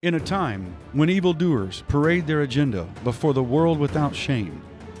In a time when evildoers parade their agenda before the world without shame,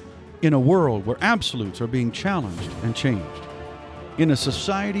 in a world where absolutes are being challenged and changed, in a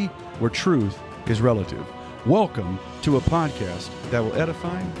society where truth is relative, welcome to a podcast that will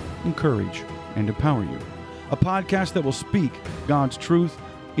edify, encourage, and empower you. A podcast that will speak God's truth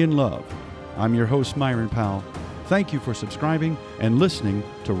in love. I'm your host, Myron Powell. Thank you for subscribing and listening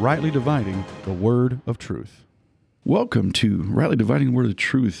to Rightly Dividing the Word of Truth. Welcome to Rightly Dividing the Word of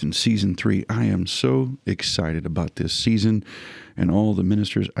Truth in Season 3. I am so excited about this season and all the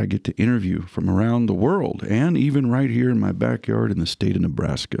ministers I get to interview from around the world and even right here in my backyard in the state of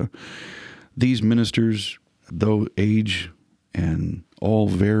Nebraska. These ministers, though age and all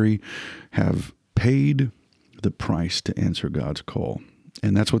vary, have paid the price to answer God's call.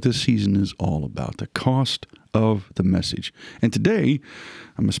 And that's what this season is all about, the cost of the message. And today,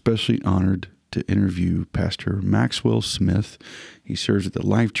 I'm especially honored to interview Pastor Maxwell Smith. He serves at the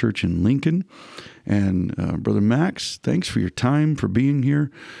Life Church in Lincoln. And Brother Max, thanks for your time, for being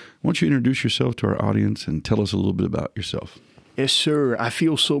here. Why don't you introduce yourself to our audience and tell us a little bit about yourself? Yes, sir. I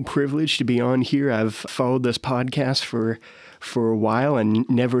feel so privileged to be on here. I've followed this podcast for a while and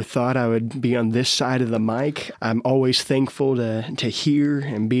never thought I would be on this side of the mic. I'm always thankful to hear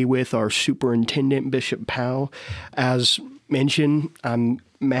and be with our superintendent, Bishop Powell. As mentioned, I'm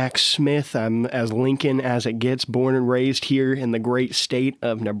Max Smith. I'm as Lincoln as it gets, born and raised here in the great state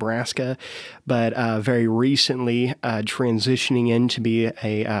of Nebraska, but very recently transitioning in to be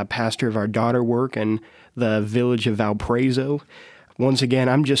a pastor of our daughter work in the village of Valparaiso. Once again,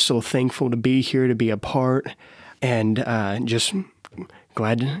 I'm just so thankful to be here, to be a part, and just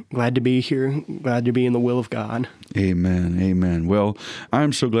glad to be here, glad to be in the will of God. Amen, amen. Well,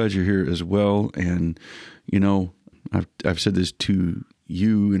 I'm so glad you're here as well, and you know, I've said this to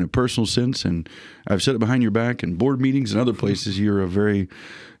you in a personal sense, and I've said it behind your back in board meetings and other places. You're a very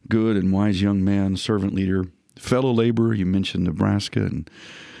good and wise young man, servant leader, fellow laborer. You mentioned Nebraska, and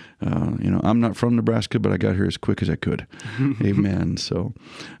I'm not from Nebraska, but I got here as quick as I could. Amen. So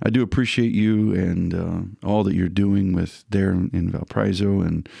I do appreciate you and all that you're doing with there in Valparaiso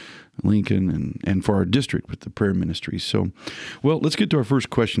and Lincoln and for our district with the prayer ministry. So, well, let's get to our first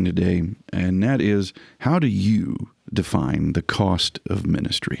question today, and that is, how do you define the cost of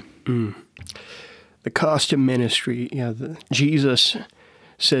ministry? The cost of ministry, Jesus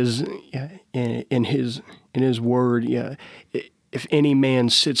says in his word, if any man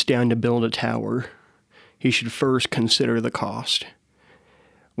sits down to build a tower, he should first consider the cost.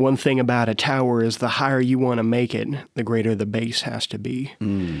 One thing about a tower is the higher you want to make it, the greater the base has to be.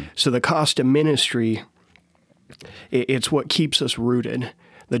 So the cost of ministry, it's what keeps us rooted.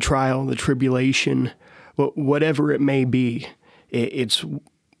 The trial, the tribulation, whatever it may be, it's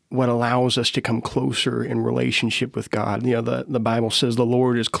what allows us to come closer in relationship with God. The Bible says the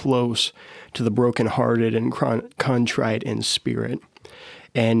Lord is close to the brokenhearted and contrite in spirit.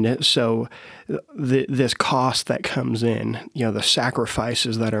 And so this cost that comes in, the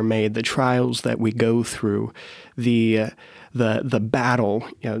sacrifices that are made, the trials that we go through, the battle,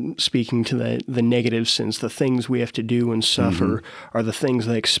 speaking to the negative sense, the things we have to do and suffer are the things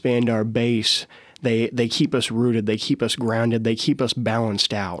that expand our base. They keep us rooted, they keep us grounded, they keep us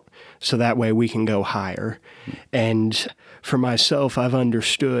balanced out, so that way we can go higher. And for myself, I've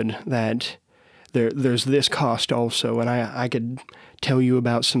understood that there's this cost also, and I could tell you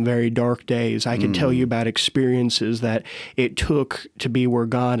about some very dark days. I could tell you about experiences that it took to be where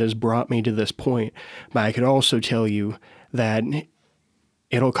God has brought me to this point, but I could also tell you that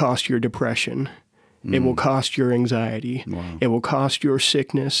it'll cost your depression. It will cost your anxiety. Wow. It will cost your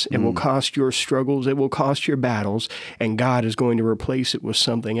sickness. It will cost your struggles. It will cost your battles, and God is going to replace it with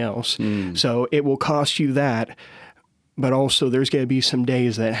something else. So it will cost you that, but also there's going to be some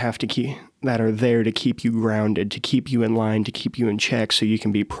days that are there to keep you grounded, to keep you in line, to keep you in check, so you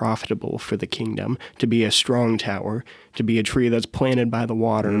can be profitable for the kingdom, to be a strong tower, to be a tree that's planted by the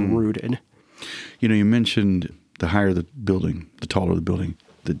water and rooted. You mentioned the higher the building, the taller the building,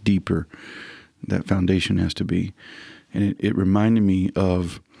 the deeper that foundation has to be. And it reminded me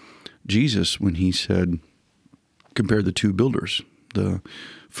of Jesus when he said, compare the two builders. The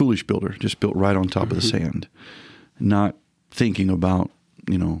foolish builder just built right on top of the sand, not thinking about,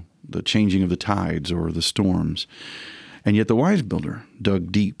 the changing of the tides or the storms. And yet the wise builder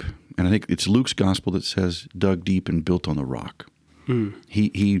dug deep. And I think it's Luke's gospel that says, dug deep and built on the rock.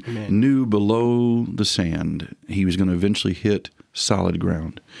 He knew below the sand he was going to eventually hit solid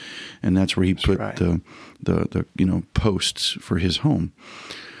ground, and that's where he put the posts for his home.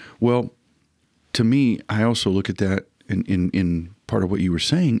 Well, to me, I also look at that in part of what you were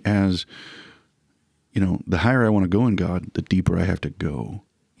saying as, the higher I want to go in God, the deeper I have to go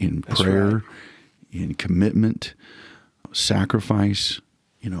in That's prayer, right. in commitment, sacrifice.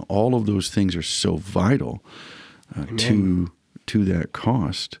 All of those things are so vital to that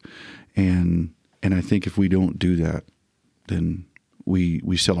cost. And I think if we don't do that, then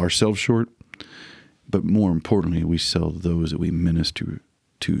we sell ourselves short, but more importantly, we sell those that we minister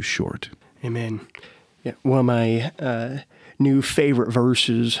to short. Amen. Yeah. One of my new favorite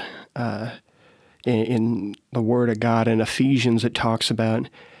verses in the Word of God in Ephesians, it talks about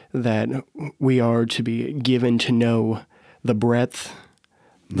that we are to be given to know the breadth,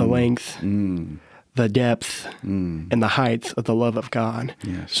 the length, the depth, and the height of the love of God.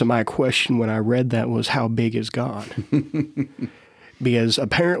 Yes. So my question when I read that was, how big is God? Because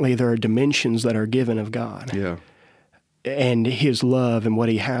apparently there are dimensions that are given of God. Yeah. And His love and what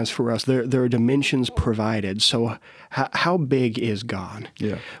He has for us. There are dimensions provided. So how big is God?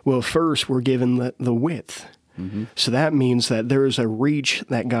 Yeah. Well, first we're given the width. So that means that there is a reach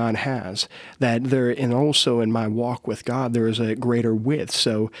that God has. And also in my walk with God, there is a greater width.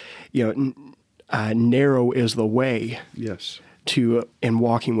 So, narrow is the way. Yes. In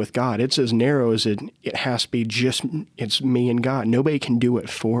walking with God. It's as narrow as it has to be. It's me and God. Nobody can do it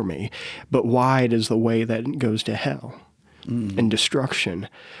for me. But wide is the way that goes to hell and destruction.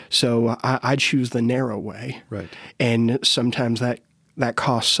 So I choose the narrow way. Right. And sometimes that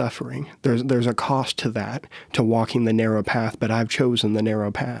costs suffering. There's a cost to that, to walking the narrow path, but I've chosen the narrow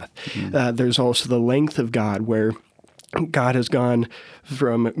path. There's also the length of God, where God has gone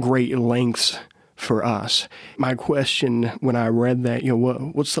from great lengths for us. My question when I read that,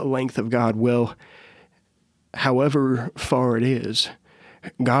 what's the length of God? Well, however far it is,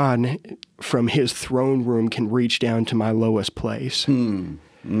 God from His throne room can reach down to my lowest place.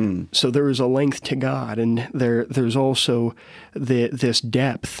 So there is a length to God, and there's also this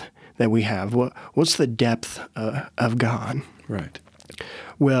depth that we have. What's the depth of God? Right.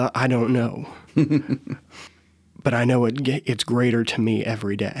 Well, I don't know. But I know it's greater to me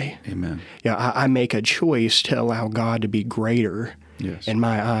every day. Amen. Yeah, I make a choice to allow God to be greater in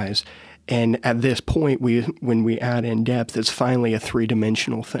my eyes. And at this point, when we add in depth, it's finally a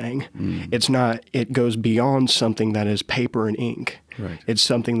three-dimensional thing. It's not. It goes beyond something that is paper and ink. Right. It's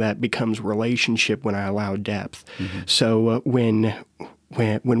something that becomes relationship when I allow depth. So when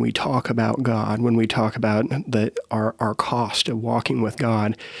we talk about God, when we talk about our cost of walking with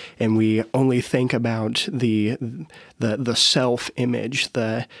God, and we only think about the self-image,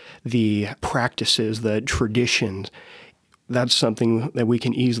 the practices, the traditions, that's something that we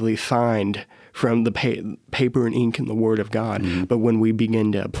can easily find from the paper and ink in the Word of God. But when we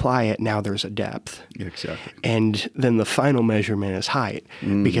begin to apply it, now there's a depth. Exactly. And then the final measurement is height,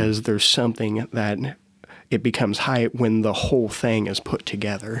 because there's something that it becomes height when the whole thing is put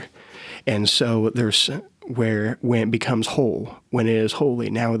together. And so there's when it becomes whole, when it is holy,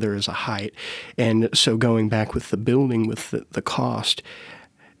 now there is a height. And so going back with the building, with the cost,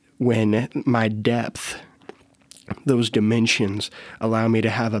 when my depth, those dimensions allow me to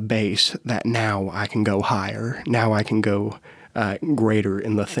have a base that now I can go higher. Now I can go greater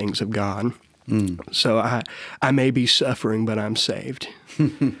in the things of God. So I may be suffering, but I'm saved.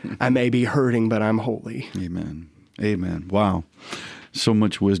 I may be hurting, but I'm holy. Amen. Amen. Wow. So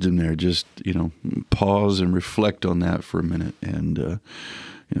much wisdom there. Just, pause and reflect on that for a minute. And,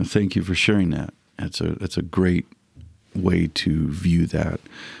 thank you for sharing that. That's a great way to view that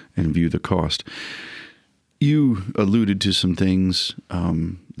and view the cost. You alluded to some things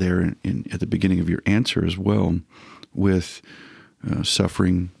there at the beginning of your answer as well, with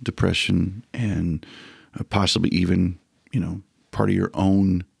suffering, depression, and possibly even, part of your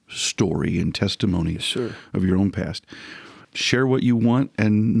own story and testimony of your own past. Share what you want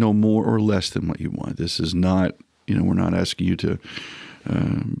and no more or less than what you want. This is not, we're not asking you to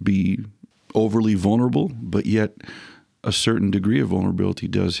be overly vulnerable, but yet a certain degree of vulnerability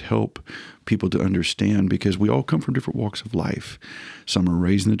does help people to understand, because we all come from different walks of life. Some are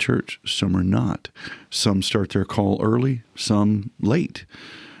raised in the church, some are not. Some start their call early, some late.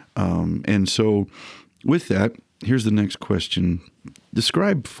 And so with that, here's the next question.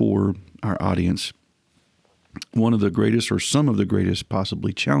 Describe for our audience one of the greatest, or some of the greatest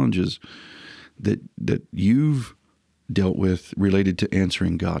possibly, challenges that you've dealt with related to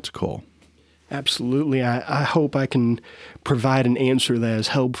answering God's call. Absolutely. I hope I can provide an answer that is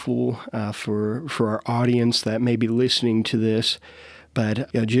helpful for our audience that may be listening to this. But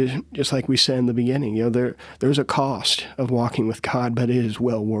just like we said in the beginning, there's a cost of walking with God, but it is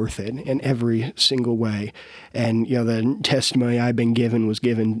well worth it in every single way. And the testimony I've been given was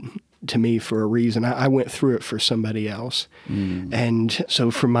given to me for a reason. I went through it for somebody else. And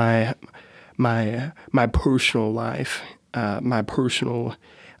so for my personal life, my personal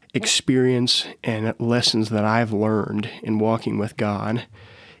experience and lessons that I've learned in walking with God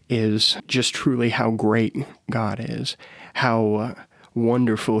is just truly how great God is, how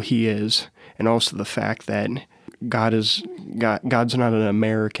wonderful He is, and also the fact that God's not an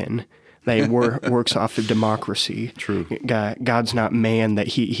American that He works off of democracy. True. God's not man that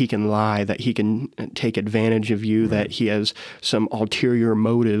he can lie, that He can take advantage of you, that He has some ulterior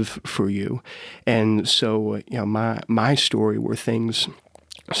motive for you. And so, my story where things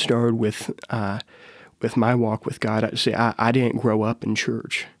started with my walk with God, I'd say I didn't grow up in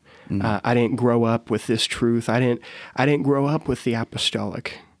church. I didn't grow up with this truth. I didn't grow up with the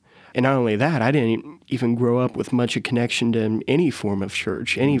apostolic. And not only that, I didn't even grow up with much of connection to any form of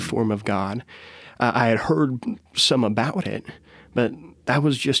church, any form of God. I had heard some about it, but that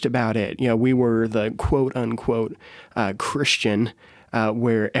was just about it. We were the quote-unquote Christian,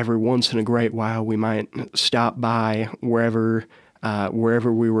 where every once in a great while we might stop by wherever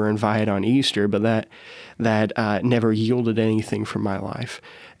we were invited on Easter, but that never yielded anything for my life.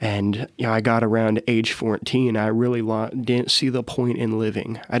 And I got around age 14. I really didn't see the point in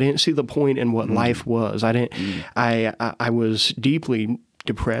living. I didn't see the point in what life was. I didn't. I was deeply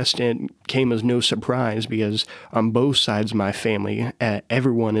depressed, and came as no surprise because on both sides of my family,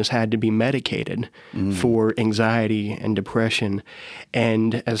 everyone has had to be medicated for anxiety and depression.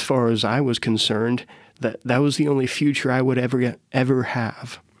 And as far as I was concerned, that was the only future I would ever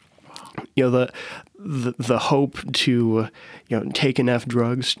have. The hope to take enough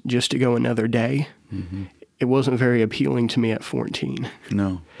drugs just to go another day, it wasn't very appealing to me at 14.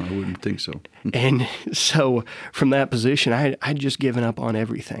 No, I wouldn't think so. And so from that position, I'd just given up on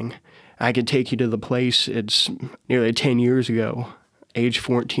everything. I could take you to the place, it's nearly 10 years ago, age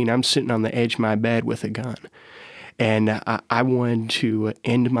 14, I'm sitting on the edge of my bed with a gun. And I wanted to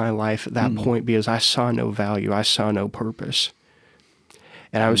end my life at that point because I saw no value. I saw no purpose.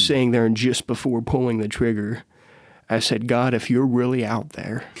 And I was saying there, and just before pulling the trigger, I said, God, if you're really out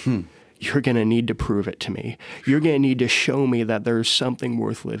there, you're going to need to prove it to me. You're going to need to show me that there's something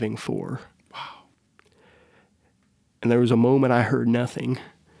worth living for. Wow. And there was a moment I heard nothing.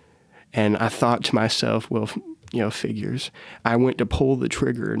 And I thought to myself, well, figures. I went to pull the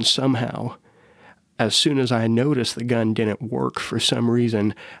trigger, and somehow, as soon as I noticed the gun didn't work for some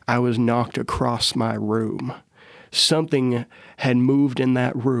reason, I was knocked across my room. Something had moved in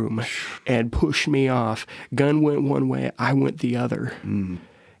that room and pushed me off. Gun went one way, I went the other.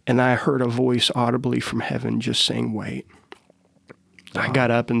 And I heard a voice audibly from heaven just saying, wait. I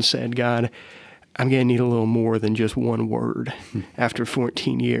got up and said, God, I'm going to need a little more than just one word after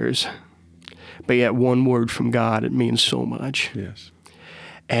 14 years. But yet one word from God, it means so much. Yes.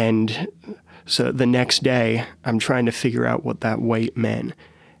 And so the next day, I'm trying to figure out what that wait meant.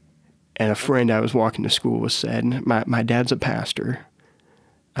 And a friend I was walking to school with said, my dad's a pastor.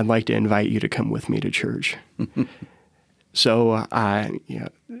 I'd like to invite you to come with me to church. So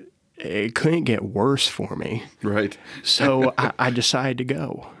it couldn't get worse for me. Right. So I decided to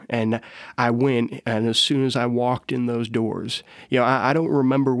go. And I went, and as soon as I walked in those doors, I don't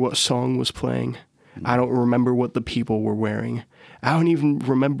remember what song was playing. I don't remember what the people were wearing. I don't even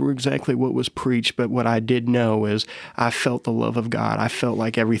remember exactly what was preached, but what I did know is I felt the love of God. I felt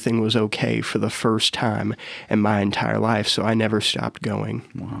like everything was okay for the first time in my entire life, so I never stopped going.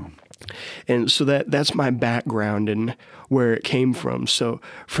 Wow. And so that's my background and where it came from. So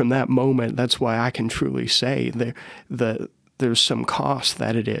from that moment, that's why I can truly say there's some cost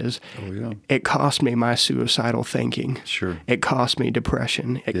that it is. Oh, yeah. It cost me my suicidal thinking. Sure. It cost me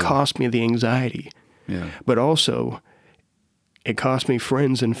depression. It cost me the anxiety. Yeah. But also, it cost me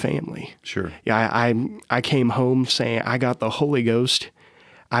friends and family. Sure. Yeah, I came home saying I got the Holy Ghost.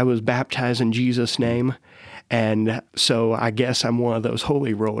 I was baptized in Jesus' name. And so I guess I'm one of those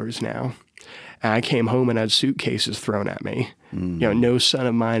holy rollers now. And I came home and had suitcases thrown at me. No son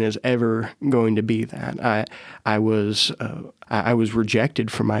of mine is ever going to be that. I was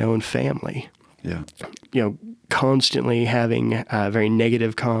rejected from my own family. Yeah. Constantly having very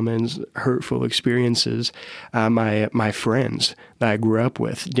negative comments, hurtful experiences. My friends that I grew up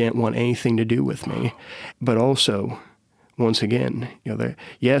with didn't want anything to do with me. But also, once again,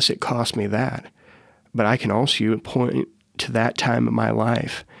 yes, it cost me that. But I can also point to that time in my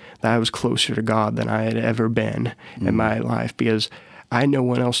life that I was closer to God than I had ever been in my life because I had no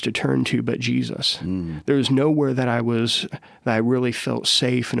one else to turn to but Jesus. There was nowhere that I really felt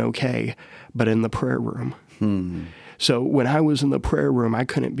safe and okay but in the prayer room. So when I was in the prayer room, I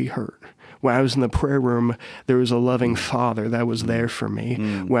couldn't be hurt. When I was in the prayer room, there was a loving Father that was there for me.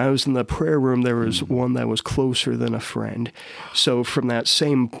 When I was in the prayer room, there was one that was closer than a friend. So from that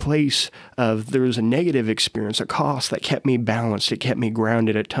same place of there was a negative experience, a cost that kept me balanced, it kept me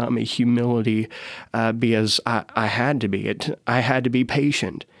grounded, it taught me humility because I had to be. I had to be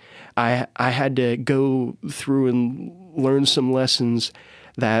patient. I had to go through and learn some lessons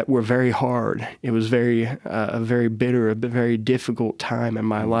that were very hard. It was a very bitter, a very difficult time in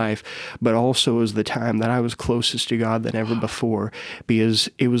my life, but also was the time that I was closest to God than ever before, because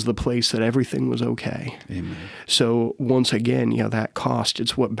it was the place that everything was okay. Amen. So once again, that cost,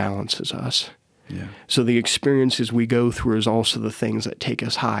 it's what balances us. Yeah. So the experiences we go through is also the things that take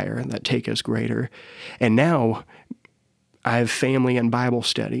us higher and that take us greater. And now I have family and Bible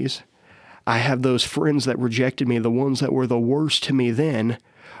studies. I have those friends that rejected me, the ones that were the worst to me then,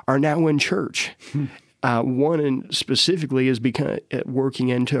 are now in church. One specifically is working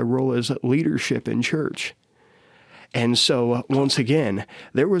into a role as leadership in church. And so, once again,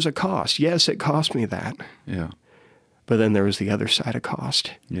 there was a cost. Yes, it cost me that. Yeah. But then there was the other side of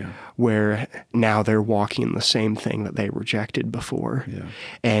cost, where now they're walking the same thing that they rejected before. Yeah.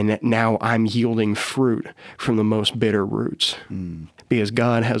 And now I'm yielding fruit from the most bitter roots, because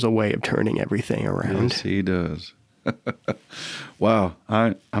God has a way of turning everything around. Yes, he does. Wow.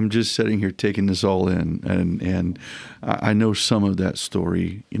 I'm just sitting here taking this all in, and I know some of that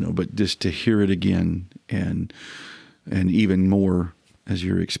story, but just to hear it again and even more as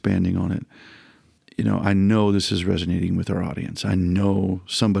you're expanding on it, I know this is resonating with our audience. I know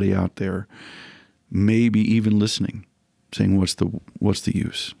somebody out there, maybe even listening, saying, "What's the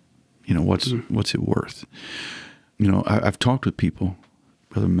use? What's it worth?" I've talked with people,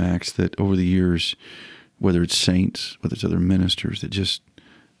 Brother Max, that over the years, whether it's saints, whether it's other ministers, that just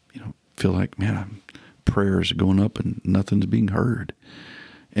feel like, man, prayers are going up and nothing's being heard,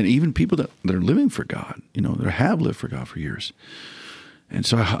 and even people that are living for God, that have lived for God for years. And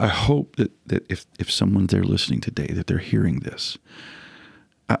so I hope that if someone's there listening today, that they're hearing this.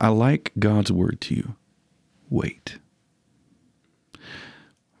 I like God's word to you. Wait.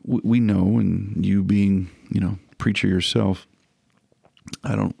 We know, and you being, preacher yourself,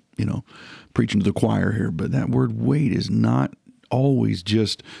 I don't, preaching to the choir here, but that word wait is not always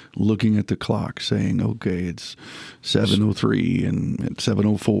just looking at the clock saying, okay, it's 7:03 and it's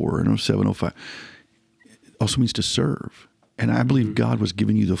 7:04 and 7:05. It also means to serve. And I believe God was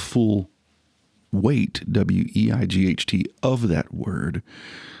giving you the full weight, W-E-I-G-H-T, of that word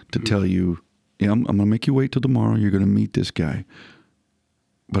to tell you, I'm going to make you wait till tomorrow. You're going to meet this guy,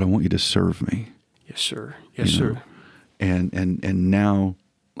 but I want you to serve me. Yes, sir. Yes, sir. And now,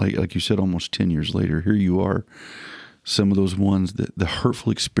 like you said, almost 10 years later, here you are, some of those ones, the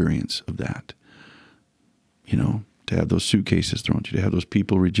hurtful experience of that, to have those suitcases thrown at you, to have those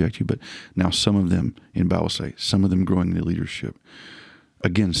people reject you, but now some of them in Bible study, some of them growing into leadership.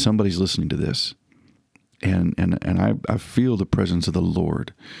 Again, somebody's listening to this, and I feel the presence of the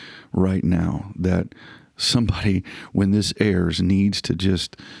Lord right now, that somebody, when this airs, needs to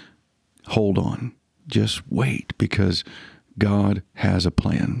just hold on, just wait, because God has a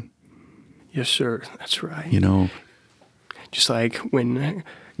plan. Yes, sir. That's right. Just like when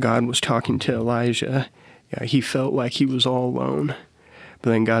God was talking to Elijah, he felt like he was all alone.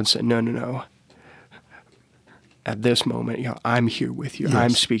 But then God said, no. At this moment, I'm here with you. Yes. I'm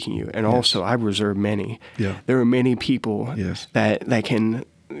speaking to you. And also, I reserve many. Yeah. There are many people that can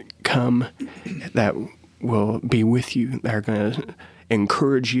come, that will be with you, that are going to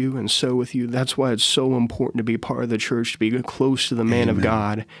encourage you and sow with you. That's why it's so important to be part of the church, to be close to the man of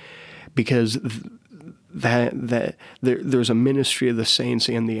God, because there's a ministry of the saints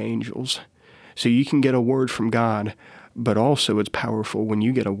and the angels. So you can get a word from God, but also it's powerful when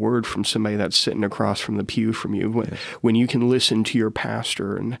you get a word from somebody that's sitting across from the pew from you, when you can listen to your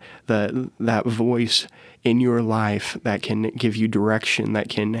pastor and that voice in your life that can give you direction, that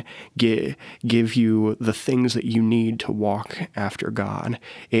can give you the things that you need to walk after God.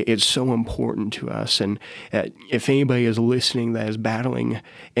 It's so important to us. And if anybody is listening that is battling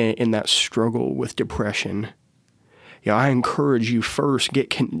in that struggle with depression, I encourage you first,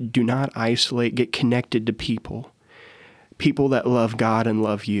 do not isolate, get connected to people that love God and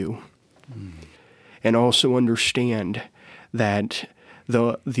love you. And also understand that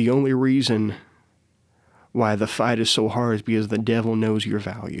the only reason why the fight is so hard is because the devil knows your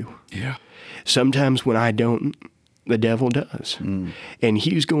value. Yeah. Sometimes when I don't, the devil does. And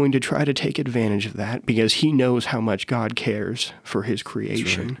he's going to try to take advantage of that because he knows how much God cares for his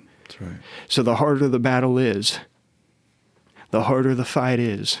creation. That's right. So the harder the battle is, the harder the fight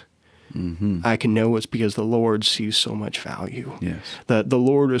is, I can know it's because the Lord sees so much value. Yes. The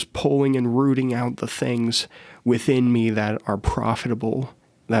Lord is pulling and rooting out the things within me that are profitable,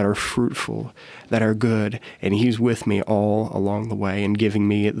 that are fruitful, that are good, and He's with me all along the way and giving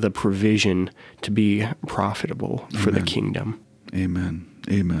me the provision to be profitable for the kingdom. Amen.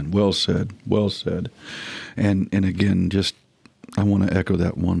 Amen. Well said. Well said. And again, just I want to echo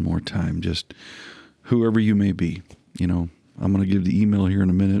that one more time. Just whoever you may be, I'm going to give the email here in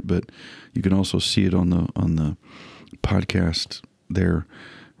a minute, but you can also see it on the podcast there,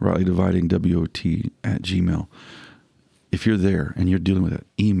 rightly dividing WOT@gmail. If you're there and you're dealing with that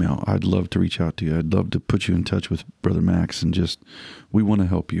email, I'd love to reach out to you. I'd love to put you in touch with Brother Max, and we want to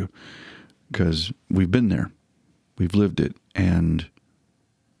help you because we've been there. We've lived it, and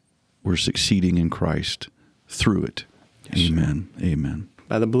we're succeeding in Christ through it. Yes, amen. Sir. Amen.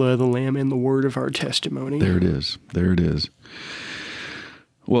 By the blood of the Lamb and the word of our testimony. There it is. There it is.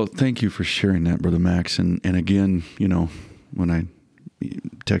 Well, thank you for sharing that, Brother Max. And again, when I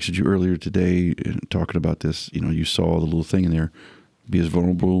texted you earlier today talking about this, you saw the little thing in there, be as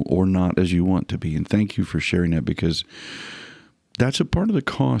vulnerable or not as you want to be. And thank you for sharing that, because that's a part of the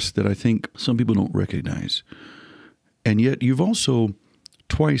cost that I think some people don't recognize. And yet you've also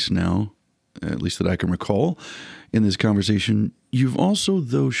twice now, at least that I can recall in this conversation, you've also,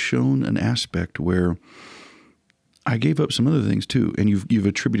 though, shown an aspect where I gave up some other things too, and you've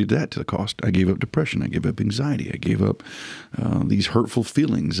attributed that to the cost. I gave up depression. I gave up anxiety. I gave up these hurtful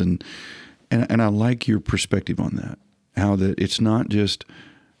feelings, and I like your perspective on that. How that it's not just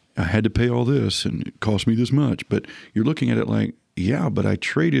I had to pay all this and it cost me this much, but you're looking at it like, yeah, but I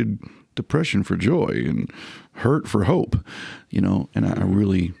traded depression for joy and hurt for hope, and I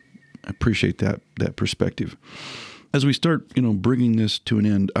really appreciate that perspective. As we start, bringing this to an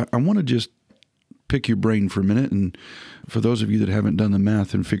end, I want to just pick your brain for a minute. And for those of you that haven't done the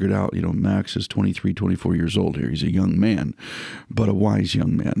math and figured out, Max is 23, 24 years old here. He's a young man, but a wise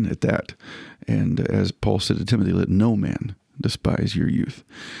young man at that. And as Paul said to Timothy, let no man despise your youth.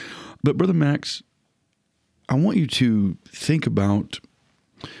 But Brother Max, I want you to think about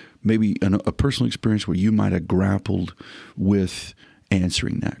maybe a personal experience where you might have grappled with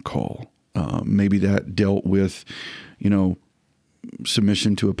answering that call. Maybe that dealt with,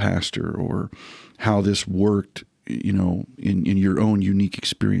 submission to a pastor, or how this worked, in your own unique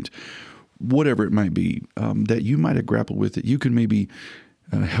experience, whatever it might be, that you might have grappled with, that you can maybe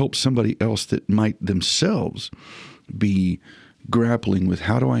help somebody else that might themselves be grappling with,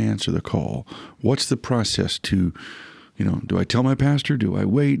 how do I answer the call? What's the process to, do I tell my pastor? Do I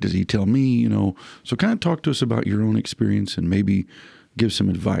wait? Does he tell me? So kind of talk to us about your own experience and maybe give some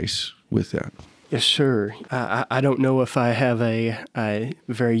advice with that. Yes, sir. I don't know if I have a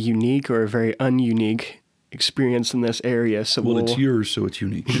very unique or a very ununique experience in this area. So well, it's yours, so it's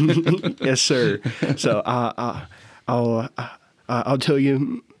unique. Yes, sir. So I'll tell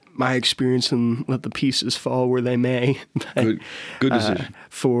you my experience and let the pieces fall where they may. Good decision.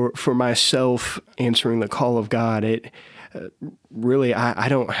 For myself, answering the call of God, it really I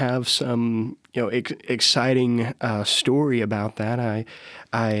don't have some exciting story about that. I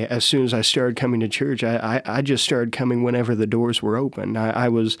as soon as I started coming to church, I just started coming whenever the doors were open. I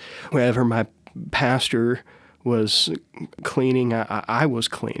was whenever my pastor was cleaning, I was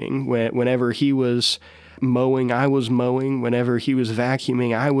cleaning. Whenever he was mowing, I was mowing. Whenever he was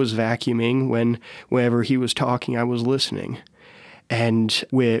vacuuming, I was vacuuming. Whenever he was talking, I was listening. And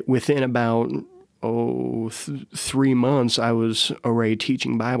within about 3 months, I was already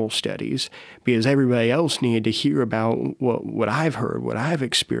teaching Bible studies because everybody else needed to hear about what I've heard, what I've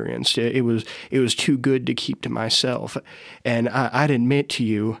experienced. It was too good to keep to myself. And I'd admit to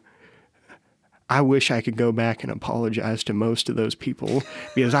you, I wish I could go back and apologize to most of those people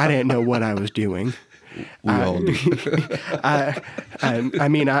because I didn't know what I was doing. We all do. I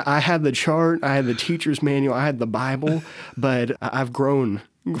mean, I had the chart, I had the teacher's manual, I had the Bible, but I've grown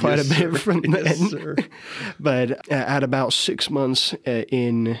quite a bit from then. Yes, sir. But at about 6 months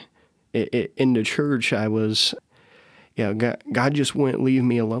into church, I was, God just wouldn't leave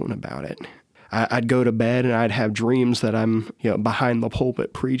me alone about it. I'd go to bed and I'd have dreams that I'm, behind the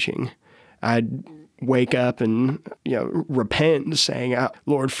pulpit preaching. I'd wake up and, repent, saying,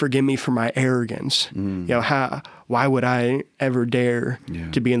 Lord, forgive me for my arrogance. Why would I ever dare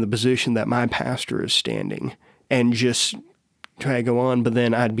to be in the position that my pastor is standing? And just try to go on, but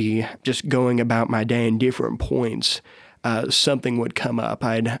then I'd be just going about my day in different points. Something would come up.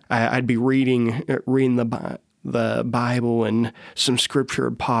 I'd be reading the the Bible and some scripture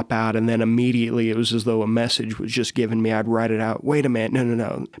would pop out, and then immediately it was as though a message was just given me. I'd write it out. Wait a minute,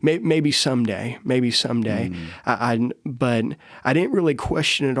 no. Maybe someday. But I didn't really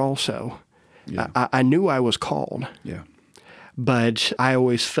question it also. Yeah. I knew I was called. Yeah. But I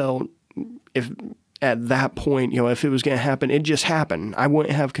always felt if at that point, if it was going to happen, it just happened. I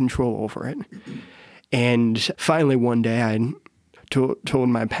wouldn't have control over it. And finally one day I told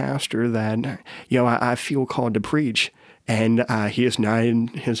my pastor that, I feel called to preach. And he just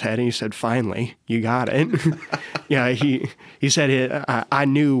nodded his head and he said, "Finally, you got it." He said, I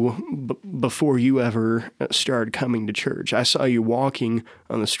knew before you ever started coming to church. I saw you walking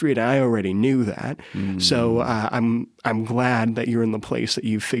on the street. I already knew that. So I'm glad that you're in the place that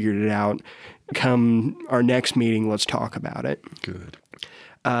you figured it out. Come our next meeting, let's talk about it. Good.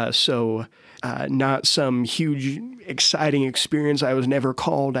 So not some huge, exciting experience. I was never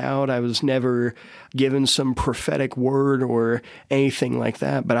called out. I was never given some prophetic word or anything like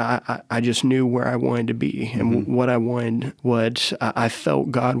that. But I just knew where I wanted to be and what I wanted, what I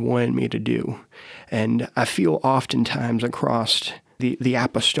felt God wanted me to do. And I feel oftentimes across the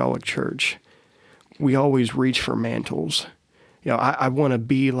apostolic church, we always reach for mantles. I want to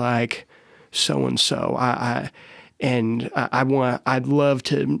be like so-and-so. I'd love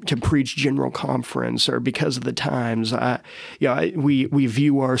to preach general conference, or because of the times, we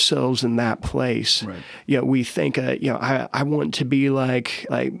view ourselves in that place. Right. We think, I want to be like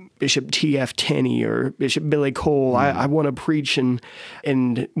Bishop T.F. Tenney or Bishop Billy Cole. I want to preach, and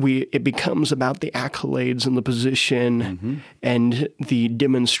it becomes about the accolades and the position and the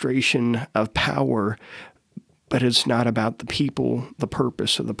demonstration of power. But it's not about the people, the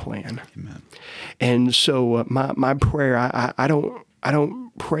purpose of the plan. Amen. And so my prayer, I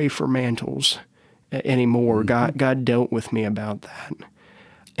don't pray for mantles anymore. God dealt with me about that.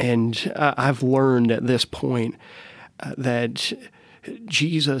 And I've learned at this point that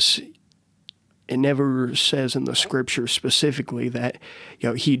Jesus, it never says in the scripture specifically that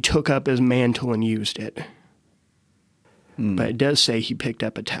he took up his mantle and used it. But it does say he picked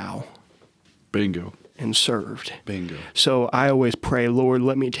up a towel. Bingo. And served. Bingo. So I always pray, Lord,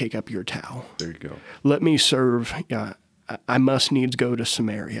 let me take up your towel. There you go. Let me serve. I must needs go to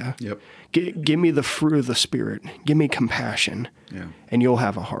Samaria. Yep. Give me the fruit of the Spirit. Give me compassion. Yeah. And you'll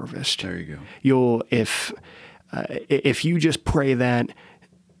have a harvest. There you go. If you just pray that,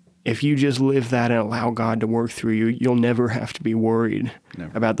 if you just live that and allow God to work through you, you'll never have to be worried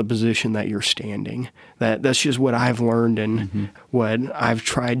about the position that you're standing. That's just what I've learned and what I've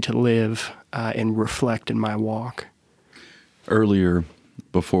tried to live and reflect in my walk. Earlier,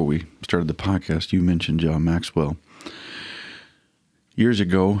 before we started the podcast, you mentioned John Maxwell. Years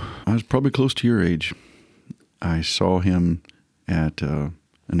ago, I was probably close to your age. I saw him at an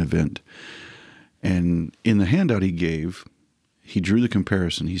event, and in the handout he gave, he drew the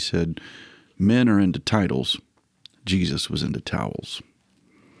comparison. He said, men are into titles. Jesus was into towels.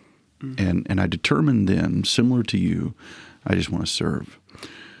 And I determined then, similar to you, I just want to serve.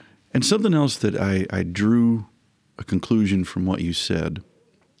 And something else that I drew a conclusion from what you said,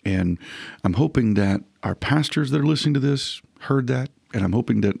 and I'm hoping that our pastors that are listening to this heard that, and I'm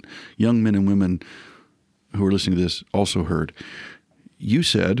hoping that young men and women who are listening to this also heard. You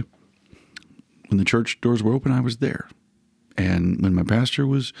said, when the church doors were open, I was there. And when my pastor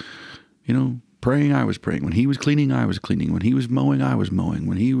was, praying, I was praying. When he was cleaning, I was cleaning. When he was mowing, I was mowing.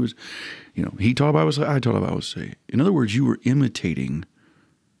 When he was, he taught Bible study, I taught Bible study. In other words, you were imitating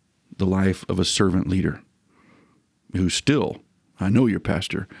the life of a servant leader who still, I know your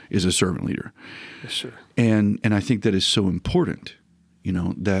pastor, is a servant leader. Yes, sir. And I think that is so important,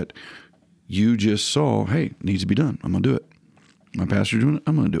 that you just saw, hey, it needs to be done. I'm going to do it. My pastor's doing it.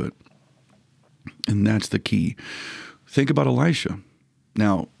 I'm going to do it. And that's the key. Think about Elisha.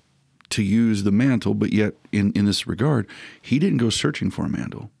 Now, to use the mantle, but yet in this regard, he didn't go searching for a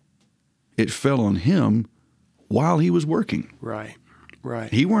mantle. It fell on him while he was working. Right.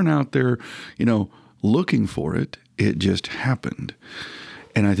 He weren't out there, looking for it. It just happened.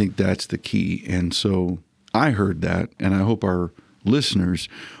 And I think that's the key. And so I heard that, and I hope our listeners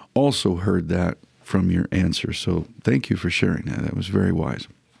also heard that from your answer. So thank you for sharing that. That was very wise.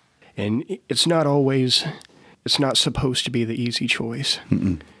 And it's not supposed to be the easy choice.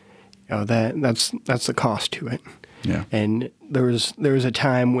 That's the cost to it. Yeah. And there was a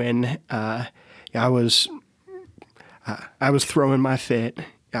time when I was throwing my fit.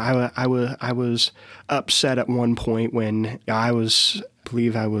 I was upset at one point when I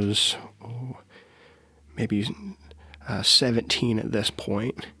believe I was maybe 17 at this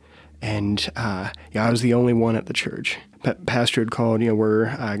point. And I was the only one at the church. pastor had called, we're,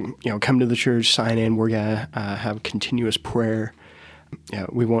 come to the church, sign in. We're going to have continuous prayer.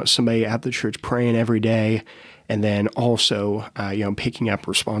 We want somebody at the church praying every day. And then also, picking up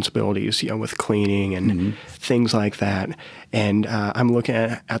responsibilities, with cleaning and things like that. And I'm looking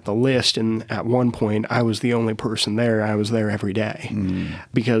at the list, and at one point, I was the only person there. I was there every day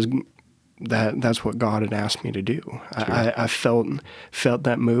because that's what God had asked me to do. Sure. I felt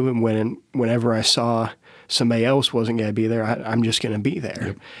that move, and whenever I saw somebody else wasn't going to be there, I'm just going to be there.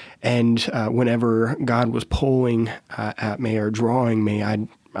 Yep. And whenever God was pulling at me or drawing me,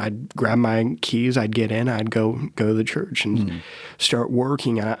 I'd grab my keys, I'd get in, I'd go to the church and start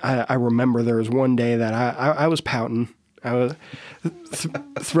working. I remember there was one day that I was pouting. I was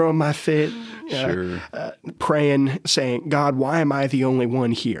throwing my fit, praying, saying, God, why am I the only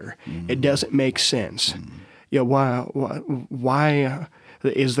one here? It doesn't make sense. Why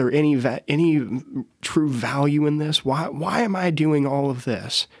is there any true value in this? Why am I doing all of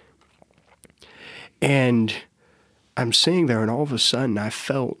this? And I'm sitting there, and all of a sudden, I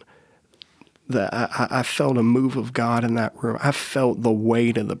felt I felt a move of God in that room. I felt the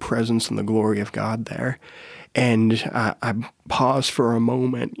weight of the presence and the glory of God there, and I paused for a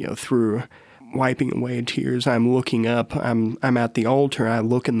moment, through wiping away tears. I'm looking up. I'm at the altar. I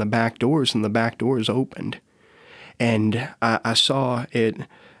look in the back doors, and the back doors opened, and I saw it.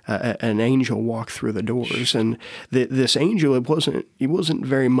 An angel walked through the doors, and this angel, he wasn't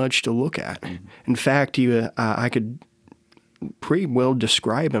very much to look at. In fact, I could pretty well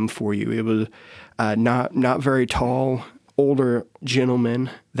describe him for you. It was not very tall, older gentleman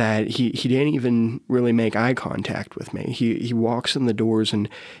that he didn't even really make eye contact with me. He walks in the doors, and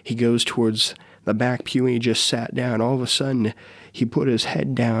he goes towards the back pew, and he just sat down. All of a sudden, he put his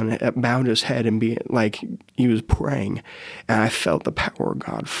head down, bowed his head, and be like he was praying. And I felt the power of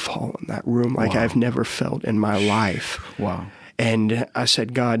God fall in that room like I've never felt in my life. Wow. And I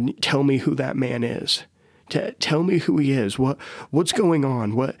said, God, tell me who that man is. Tell me who he is. What's going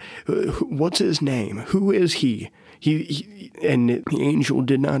on? What's his name? Who is he? And the angel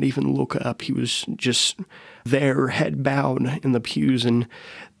did not even look up. He was just there, head bowed in the pews, and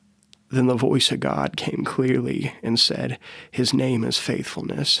then the voice of God came clearly and said, his name is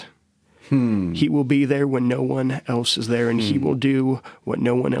faithfulness. He will be there when no one else is there, and he will do what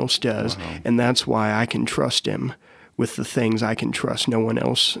no one else does. Wow. And that's why I can trust him with the things I can trust no one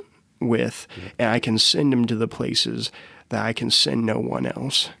else with. Yep. And I can send him to the places that I can send no one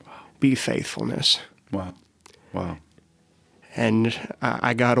else. Wow. Be faithfulness. Wow. And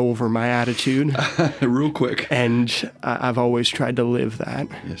I got over my attitude. Real quick. And I've always tried to live that.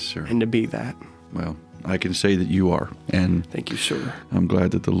 Yes, sir. And to be that. Well, I can say that you are. And thank you, sir. I'm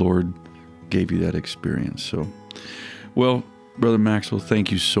glad that the Lord gave you that experience. So, well, Brother Maxwell,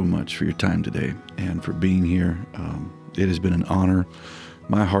 thank you so much for your time today and for being here. It has been an honor.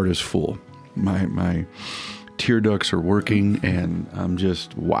 My heart is full. My tear ducts are working, and I'm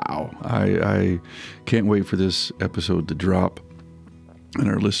just, wow. I can't wait for this episode to drop and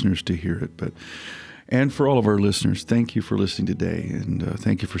our listeners to hear it. And for all of our listeners, thank you for listening today, and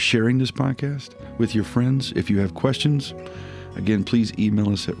thank you for sharing this podcast with your friends. If you have questions, again, please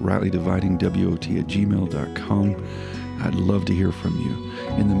email us at rightlydividingwot@gmail.com. I'd love to hear from you.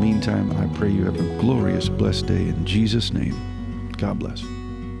 In the meantime, I pray you have a glorious, blessed day in Jesus' name. God bless.